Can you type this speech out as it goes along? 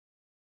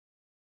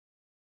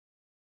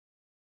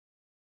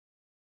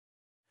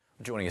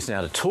Joining us now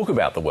to talk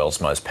about the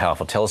world's most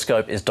powerful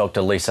telescope is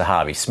Dr Lisa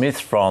Harvey-Smith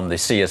from the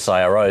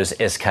CSIRO's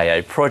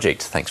SKA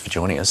project. Thanks for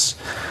joining us.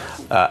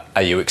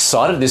 Are you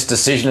excited? This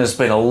decision has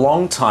been a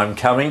long time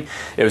coming.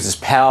 It was this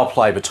power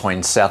play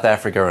between South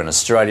Africa and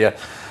Australia,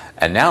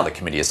 and now the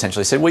committee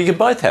essentially said, well, you can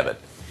both have it.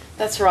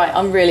 That's right.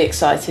 I'm really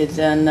excited,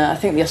 and I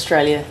think the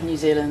Australia-New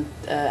Zealand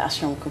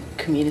astronomical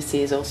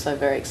community is also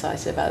very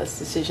excited about this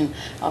decision.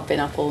 I've been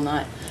up all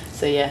night,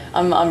 so yeah,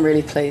 I'm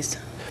really pleased.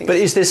 But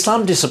is there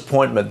some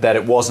disappointment that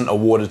it wasn't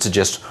awarded to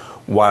just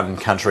one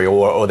country,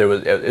 or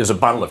it was a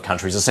bundle of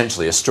countries?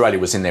 Essentially, Australia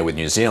was in there with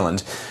New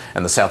Zealand,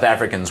 and the South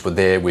Africans were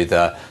there with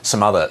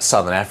some other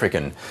Southern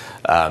African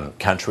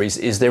countries.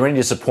 Is there any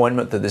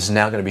disappointment that this is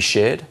now going to be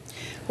shared?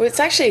 Well,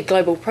 it's actually a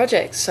global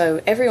project, so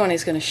everyone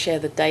is going to share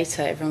the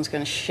data, everyone's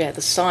going to share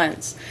the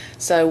science.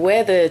 So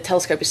where the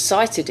telescope is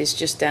sited is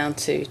just down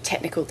to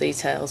technical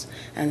details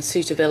and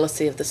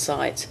suitability of the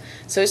site.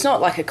 So it's not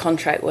like a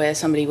contract where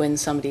somebody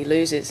wins, somebody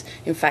loses.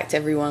 In fact,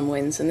 everyone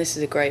wins, and this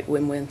is a great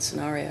win-win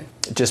scenario.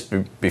 Just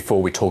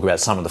before we talk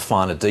about some of the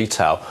finer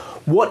detail,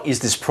 what is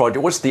this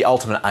project? What's the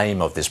ultimate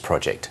aim of this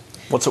project?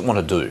 What's it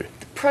want to do?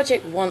 The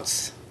project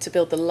wants to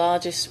build the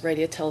largest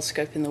radio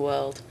telescope in the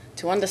world,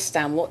 to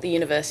understand what the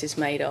universe is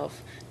made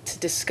of, to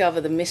discover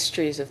the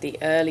mysteries of the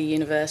early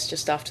universe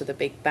just after the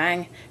Big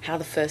Bang, how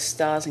the first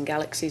stars and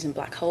galaxies and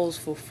black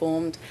holes were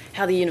formed,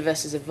 how the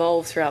universe has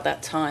evolved throughout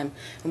that time,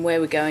 and where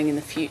we're going in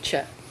the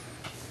future.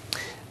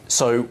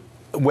 So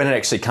when it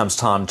actually comes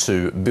time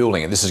to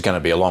building it, this is going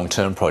to be a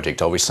long-term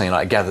project, obviously, and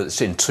I gather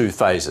it's in two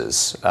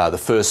phases. The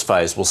first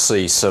phase will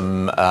see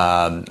some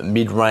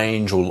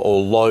mid-range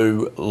or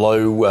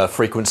low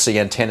frequency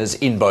antennas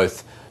in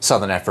both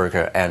Southern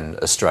Africa and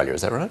Australia,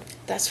 is that right?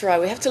 That's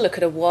right. We have to look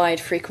at a wide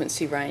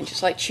frequency range.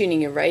 It's like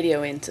tuning your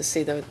radio in to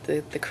see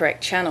the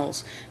correct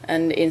channels.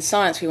 And in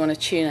science, we want to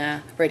tune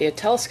our radio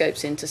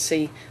telescopes in to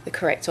see the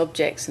correct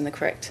objects in the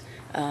correct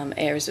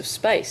areas of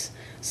space.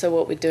 So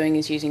what we're doing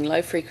is using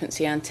low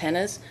frequency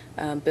antennas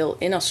built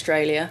in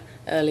Australia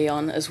early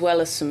on, as well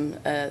as some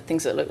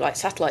things that look like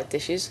satellite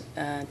dishes,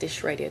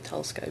 dish radio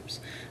telescopes,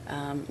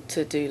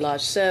 to do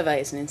large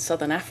surveys. And in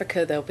Southern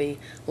Africa, there'll be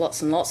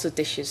lots and lots of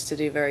dishes to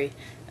do very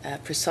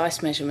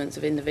precise measurements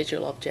of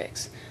individual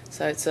objects.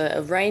 So it's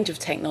a range of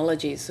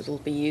technologies that will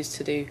be used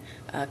to do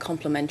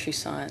complementary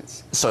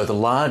science. So the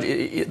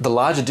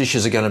larger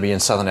dishes are going to be in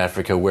Southern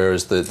Africa,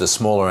 whereas the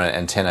smaller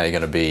antennae are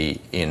going to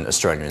be in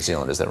Australia and New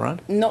Zealand, is that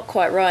right? Not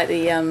quite right.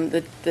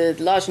 The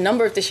large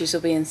number of dishes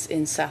will be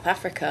in South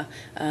Africa,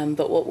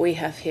 but what we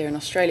have here in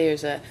Australia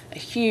is a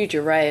huge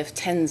array of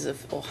tens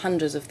of or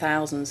hundreds of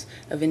thousands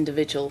of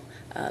individual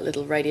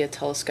little radio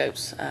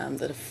telescopes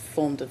that are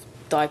formed of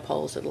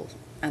dipoles, little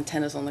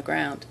antennas on the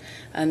ground.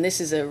 And this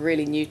is a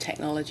really new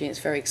technology, and it's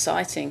very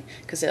exciting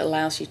because it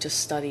allows you to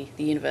study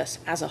the universe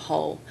as a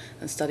whole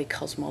and study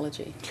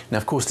cosmology. Now,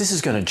 of course, this is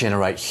going to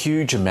generate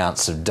huge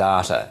amounts of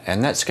data,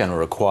 and that's going to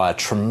require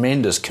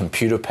tremendous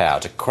computer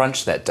power to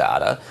crunch that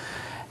data.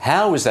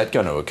 How is that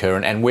going to occur,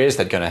 and where's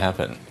that going to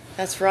happen?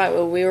 That's right.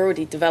 Well, we're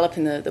already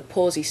developing the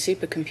Pawsey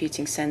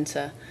Supercomputing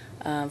Centre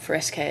for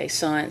SKA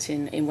Science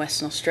in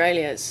Western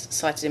Australia. It's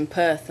sited in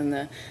Perth, and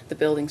the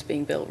building's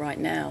being built right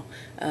now.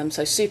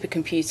 So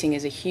supercomputing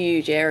is a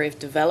huge area of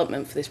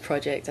development for this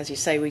project. As you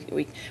say,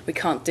 we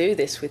can't do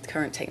this with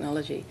current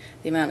technology.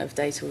 The amount of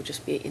data will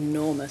just be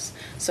enormous.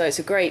 So it's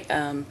a great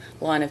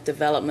line of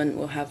development.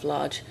 We'll have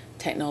large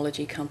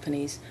technology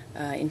companies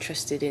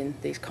interested in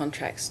these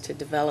contracts to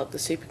develop the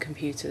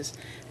supercomputers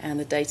and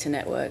the data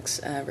networks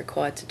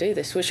required to do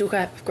this, which will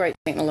have great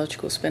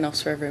technological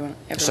spin-offs for everyone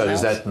so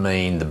else. Does that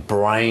mean the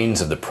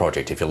brains of the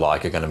project, if you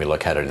like, are going to be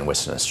located in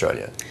Western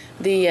Australia?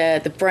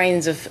 The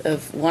brains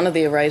of one of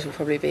the arrays will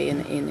probably be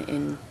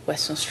in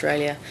Western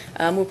Australia.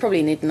 We'll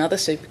probably need another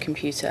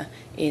supercomputer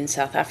in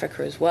South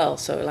Africa as well,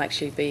 so it'll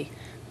actually be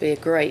a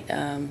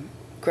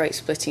great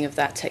splitting of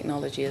that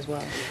technology as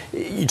well.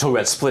 You talk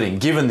about splitting.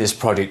 Given this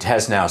project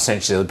has now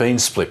essentially been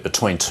split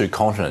between two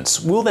continents,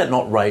 will that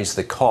not raise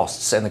the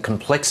costs and the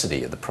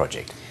complexity of the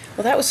project?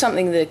 Well, that was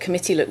something the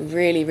committee looked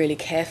really, really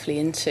carefully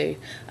into.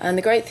 And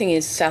the great thing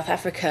is South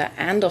Africa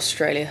and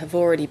Australia have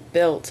already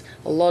built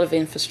a lot of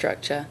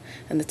infrastructure,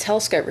 and the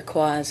telescope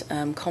requires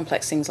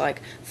complex things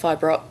like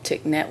fibre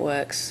optic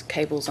networks,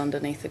 cables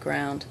underneath the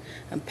ground,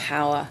 and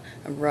power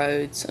and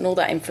roads, and all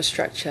that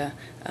infrastructure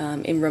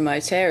in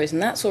remote areas.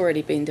 And that's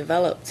already been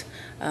developed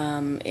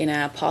in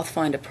our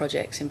Pathfinder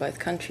projects in both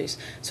countries.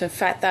 So in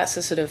fact, that's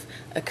a sort of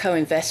a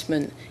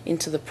co-investment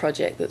into the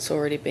project that's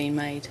already been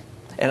made.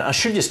 And I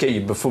should just get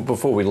you,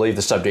 before we leave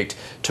the subject,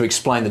 to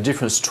explain the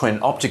difference between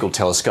an optical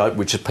telescope,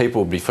 which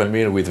people would be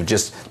familiar with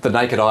just the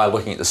naked eye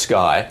looking at the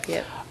sky,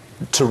 yep,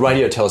 to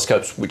radio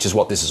telescopes, which is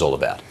what this is all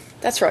about.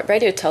 That's right.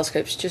 Radio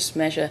telescopes just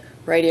measure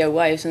radio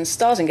waves, and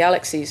stars and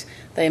galaxies,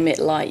 they emit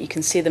light. You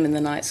can see them in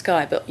the night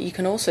sky, but you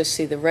can also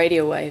see the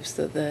radio waves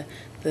that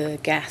the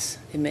gas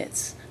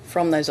emits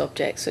from those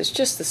objects. So it's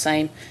just the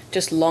same,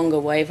 just longer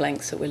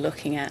wavelengths that we're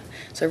looking at.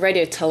 So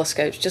radio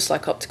telescopes, just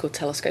like optical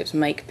telescopes,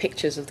 make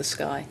pictures of the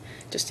sky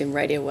just in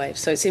radio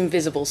waves. So it's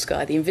invisible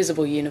sky. The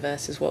invisible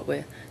universe is what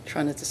we're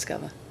trying to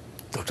discover.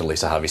 Dr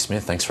Lisa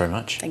Harvey-Smith, thanks very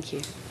much. Thank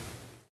you.